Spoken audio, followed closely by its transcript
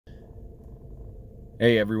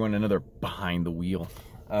Hey everyone, another behind the wheel.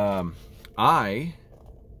 I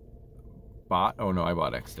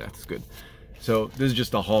bought X Deaths. Good. So this is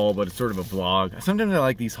just a haul, but it's sort of a vlog. Sometimes I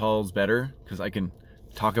like these hauls better because I can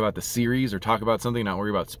talk about the series or talk about something, not worry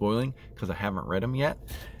about spoiling because I haven't read them yet.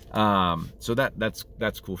 So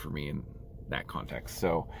that's cool for me in that context.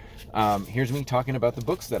 So here's me talking about the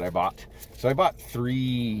books that I bought. So I bought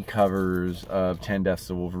 3 covers of 10 Deaths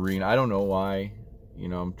of Wolverine. I don't know why. You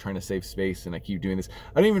know, I'm trying to save space and I keep doing this.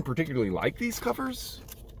 I don't even particularly like these covers.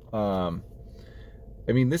 I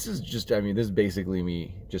mean, this is basically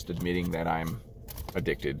me just admitting that I'm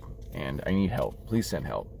addicted and I need help. Please send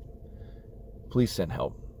help. Please send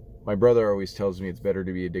help. My brother always tells me it's better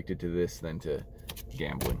to be addicted to this than to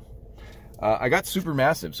gambling. I got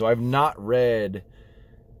Supermassive, so I've not read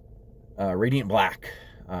Radiant Black.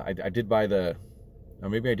 I did buy the, oh,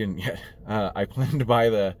 maybe I didn't yet. I planned to buy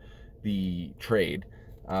the trade,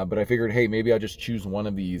 but I figured, hey, maybe I'll just choose one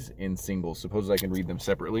of these in singles. Suppose I can read them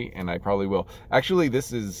separately, and I probably will. Actually,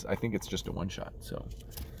 this is, I think it's just a one-shot,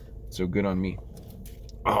 so good on me.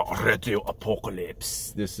 Oh, Radio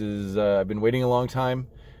Apocalypse. This is, I've been waiting a long time.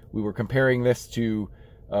 We were comparing this to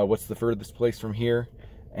What's the Furthest Place from Here,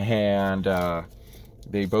 and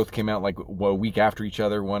they both came out like a week after each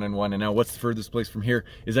other, 1 and 1, and now What's the Furthest Place from Here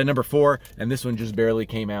is at number 4, and this one just barely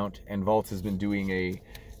came out, and Vault has been doing a,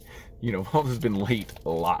 you know, Vault has been late a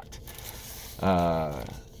lot.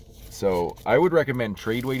 So I would recommend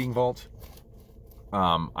trade waiting Vault.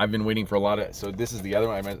 I've been waiting for a lot of, so this is the other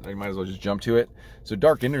one, I might as well just jump to it. So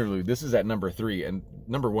Dark Interlude, this is at number 3, and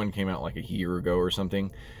number 1 came out like a year ago or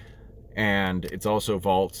something. And it's also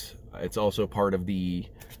Vault. It's also part of the,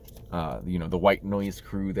 you know, the white noise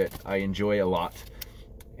crew that I enjoy a lot.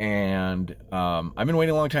 And I've been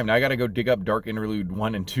waiting a long time. Now I gotta go dig up Dark Interlude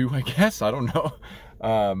 1 and 2, I guess. I don't know.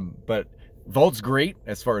 But Vault's great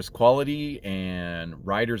as far as quality and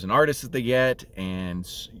writers and artists that they get, and,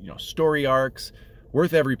 you know, story arcs,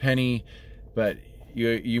 worth every penny. But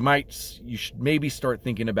you should maybe start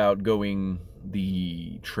thinking about going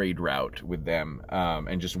the trade route with them,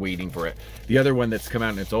 and just waiting for it. The other one that's come out,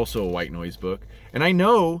 and it's also a white noise book, and I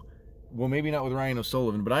know, well, maybe not with Ryan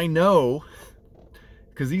O'Sullivan, but I know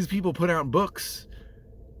because these people put out books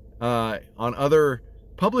on other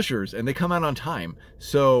publishers and they come out on time,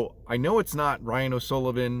 so I know it's not Ryan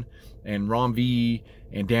O'Sullivan and Rom V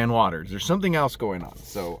and Dan Waters. There's something else going on,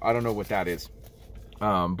 so I don't know what that is.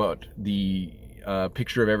 But the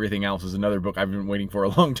Picture of Everything Else is another book I've been waiting for a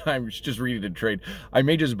long time. Just read it in trade. I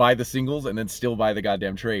may just buy the singles and then still buy the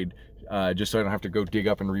goddamn trade, just so I don't have to go dig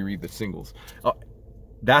up and reread the singles.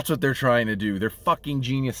 That's what they're trying to do. They're fucking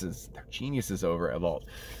geniuses. They're geniuses over at Vault.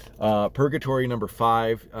 Purgatori number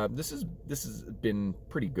 5. This has been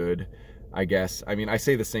pretty good, I guess. I mean, I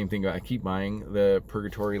say the same thing. I keep buying the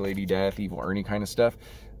Purgatory, Lady Death, Evil Ernie kind of stuff.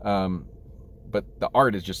 But the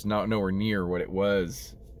art is just nowhere near what it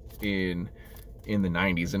was in the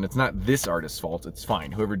 90s. And it's not this artist's fault. It's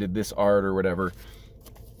fine. Whoever did this art or whatever.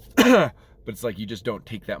 But it's like you just don't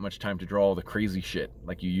take that much time to draw all the crazy shit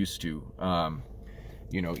like you used to.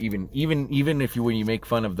 You know, even if when you make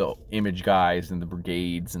fun of the Image guys and the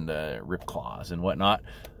Brigades and the Ripclaws and whatnot,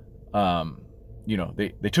 you know,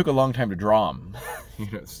 they took a long time to draw them.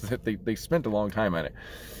 You know, so they spent a long time on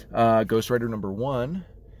it. Ghost Rider number 1.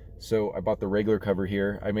 So I bought the regular cover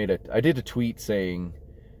here. I did a tweet saying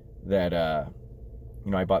that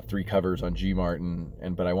you know, I bought 3 covers on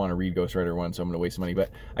Gmart, but I want to read Ghost Rider 1, so I'm going to waste money. But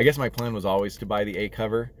I guess my plan was always to buy the A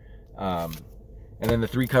cover. And then the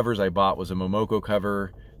 3 covers I bought was a Momoko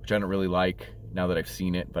cover, which I don't really like now that I've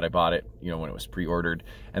seen it, but I bought it, you know, when it was pre-ordered.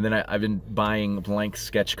 And then I've been buying blank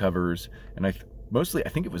sketch covers, and I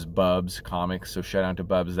think it was Bubs Comics, so shout out to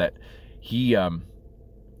Bubs, that he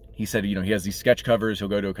said, you know, he has these sketch covers, he'll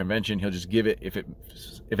go to a convention, he'll just give it, if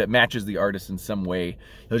it matches the artist in some way,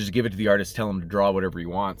 he'll just give it to the artist, tell him to draw whatever he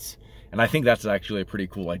wants. And I think that's actually a pretty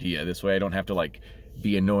cool idea. This way I don't have to, like,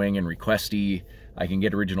 be annoying and requesty. I can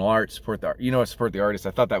get original art, support the artist.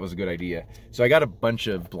 I thought that was a good idea. So I got a bunch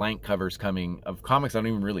of blank covers coming of comics I don't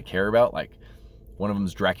even really care about. Like, one of them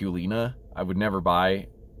is Draculina. I would never buy.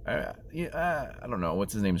 I don't know.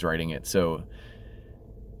 What's his name's writing it? So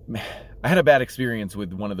I had a bad experience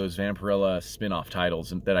with one of those Vampirella spin-off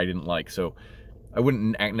titles that I didn't like. So I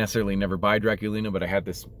wouldn't necessarily never buy Draculina, but I had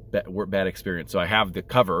this bad experience. So I have the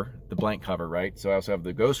cover, the blank cover, right? So I also have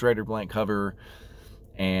the Ghost Rider blank cover,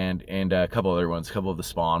 and a couple other ones, a couple of the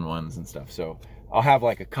Spawn ones and stuff. So I'll have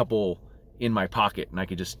like a couple in my pocket, and I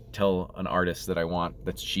could just tell an artist that I want,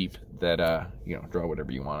 that's cheap, that you know, draw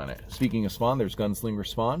whatever you want on it. Speaking of Spawn, there's Gunslinger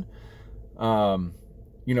Spawn.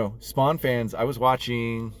 You know, Spawn fans, I was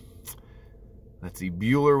watching, let's see,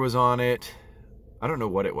 Bueller was on it. I don't know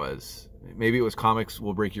what it was. Maybe it was Comics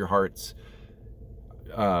Will Break Your Hearts.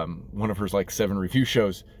 One of her like 7 review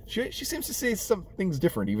shows. She seems to say some things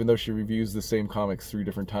different, even though she reviews the same comics 3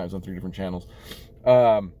 different times on 3 different channels.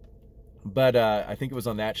 But I think it was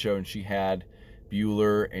on that show, and she had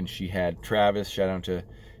Bueller and she had Travis. Shout out to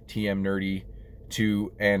TM Nerdy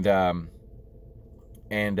too, and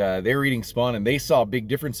they were reading Spawn, and they saw big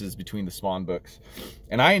differences between the Spawn books,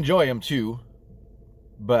 and I enjoy them too,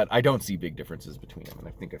 but I don't see big differences between them, and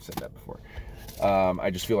I think I've said that before.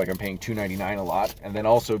 I just feel like I'm paying $2.99 a lot, and then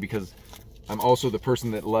also because I'm also the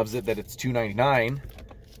person that loves it that it's $2.99,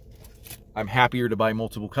 I'm happier to buy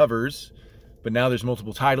multiple covers, but now there's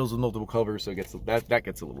multiple titles with multiple covers, so it gets that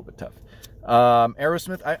gets a little bit tough.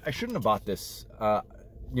 Arrowsmith, I shouldn't have bought this.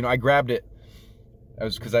 You know, I grabbed it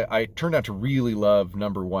because I turned out to really love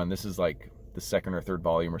 #1. This is like the 2nd or 3rd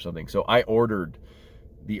volume or something. So I ordered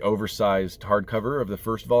the oversized hardcover of the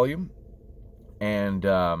 1st volume, and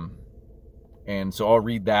so I'll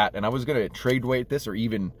read that. And I was gonna trade weight this, or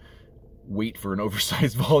even wait for an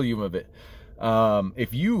oversized volume of it.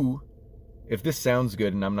 If this sounds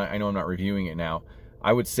good, and I know I'm not reviewing it now,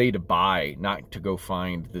 I would say to buy, not to go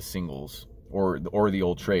find the singles or the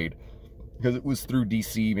old trade, because it was through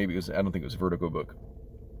DC. Maybe it was, I don't think it was a Vertigo book,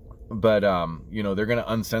 but you know, they're gonna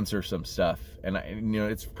uncensor some stuff, and you know,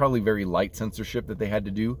 it's probably very light censorship that they had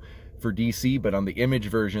to do for DC, but on the Image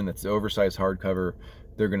version, that's the oversized hardcover,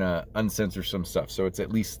 they're gonna uncensor some stuff, so it's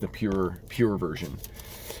at least the pure version.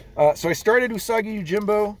 So I started Usagi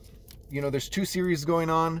Yojimbo. You know, there's 2 series going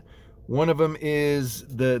on. One of them is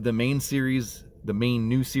the main series, the main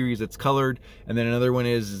new series that's colored, and then another one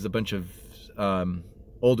is a bunch of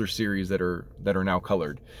older series that are now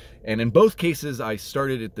colored. And in both cases, I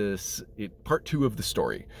started at part 2 of the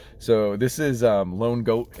story. So this is Lone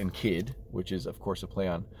Goat and Kid, which is of course a play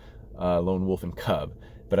on Lone Wolf and Cub.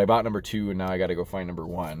 But I bought #2, and now I got to go find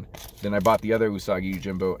 #1. Then I bought the other Usagi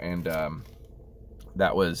Yojimbo, and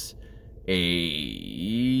that was it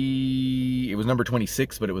was number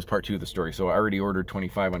 26, but it was part 2 of the story. So I already ordered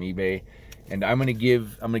 25 on eBay, and I'm gonna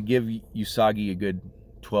give Usagi a good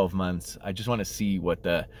 12 months. I just want to see what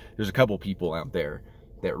there's a couple people out there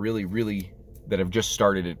that really that have just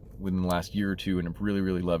started it within the last year or 2 and have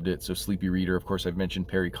really loved it. So Sleepy Reader, of course, I've mentioned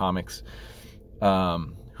Perry Comics,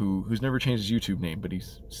 who's never changed his YouTube name, but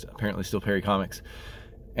he's apparently still Perry Comics,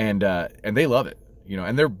 and they love it. You know,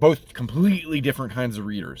 and they're both completely different kinds of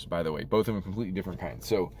readers, by the way. Both of them completely different kinds.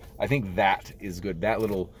 So I think that is good. That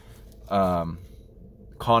little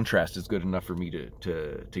contrast is good enough for me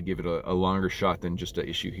to give it a longer shot than just an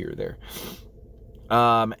issue here or there.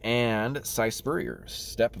 And Spurrier,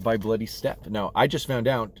 Step by Bloody Step. Now, I just found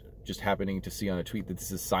out, just happening to see on a tweet, that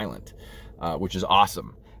this is silent, which is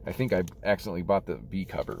awesome. I think I accidentally bought the B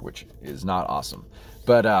cover, which is not awesome.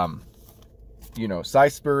 But you know,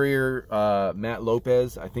 Spurrier, Matt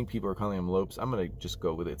Lopez, I think people are calling him Lopes. I'm going to just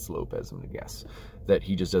go with it's Lopez. I'm going to guess that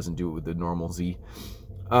he just doesn't do it with the normal Z.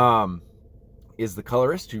 Is the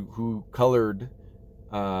colorist who colored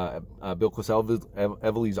Bill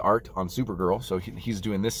Evely's art on Supergirl. So he's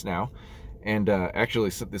doing this now. And actually,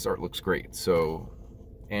 this art looks great. So,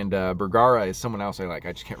 and Bergara is someone else I like.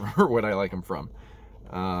 I just can't remember what I like him from.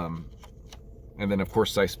 And then, of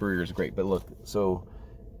course, Spurrier is great. But look, so,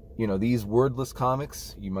 you know, these wordless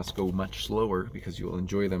comics, you must go much slower because you'll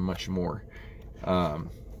enjoy them much more.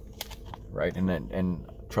 Right? And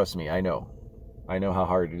trust me, I know how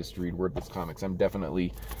hard it is to read wordless comics. I'm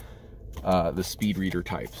definitely the speed reader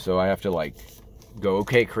type. So I have to like go,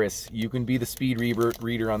 okay, Chris, you can be the speed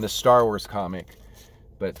reader on this Star Wars comic,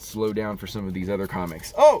 but slow down for some of these other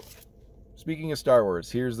comics. Oh, speaking of Star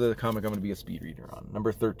Wars, here's the comic I'm going to be a speed reader on,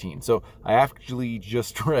 number 13. So I actually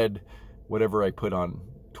just read whatever I put on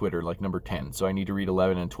Twitter, like number 10. So I need to read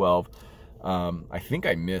 11 and 12. I think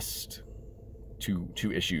I missed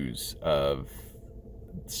two issues of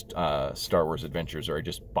Star Wars Adventures, or I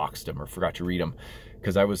just boxed them or forgot to read them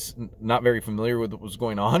because I was not very familiar with what was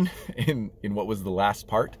going on in what was the last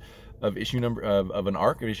part of issue number of an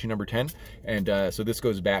arc of issue number 10. And so this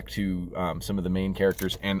goes back to some of the main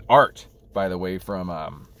characters and art, by the way, from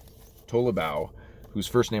Tolabao, whose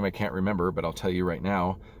first name I can't remember, but I'll tell you right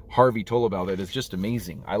now, Harvey Tolabao. That is just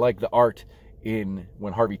amazing. I like the art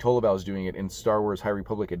when Harvey Tolabao is doing it in Star Wars High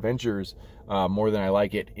Republic Adventures more than I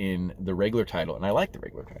like it in the regular title, and I like the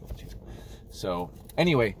regular title too. So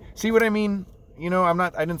anyway, see what I mean? You know, I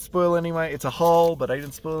didn't spoil any of my, it's a haul, but I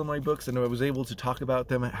didn't spoil my books, and I was able to talk about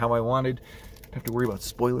them how I wanted. Don't have to worry about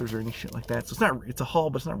spoilers or any shit like that. So it's a haul,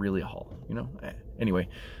 but it's not really a haul, you know? Anyway,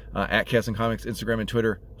 at Chaos and Comics, Instagram and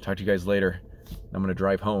Twitter. Talk to you guys later. I'm gonna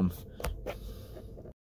drive home.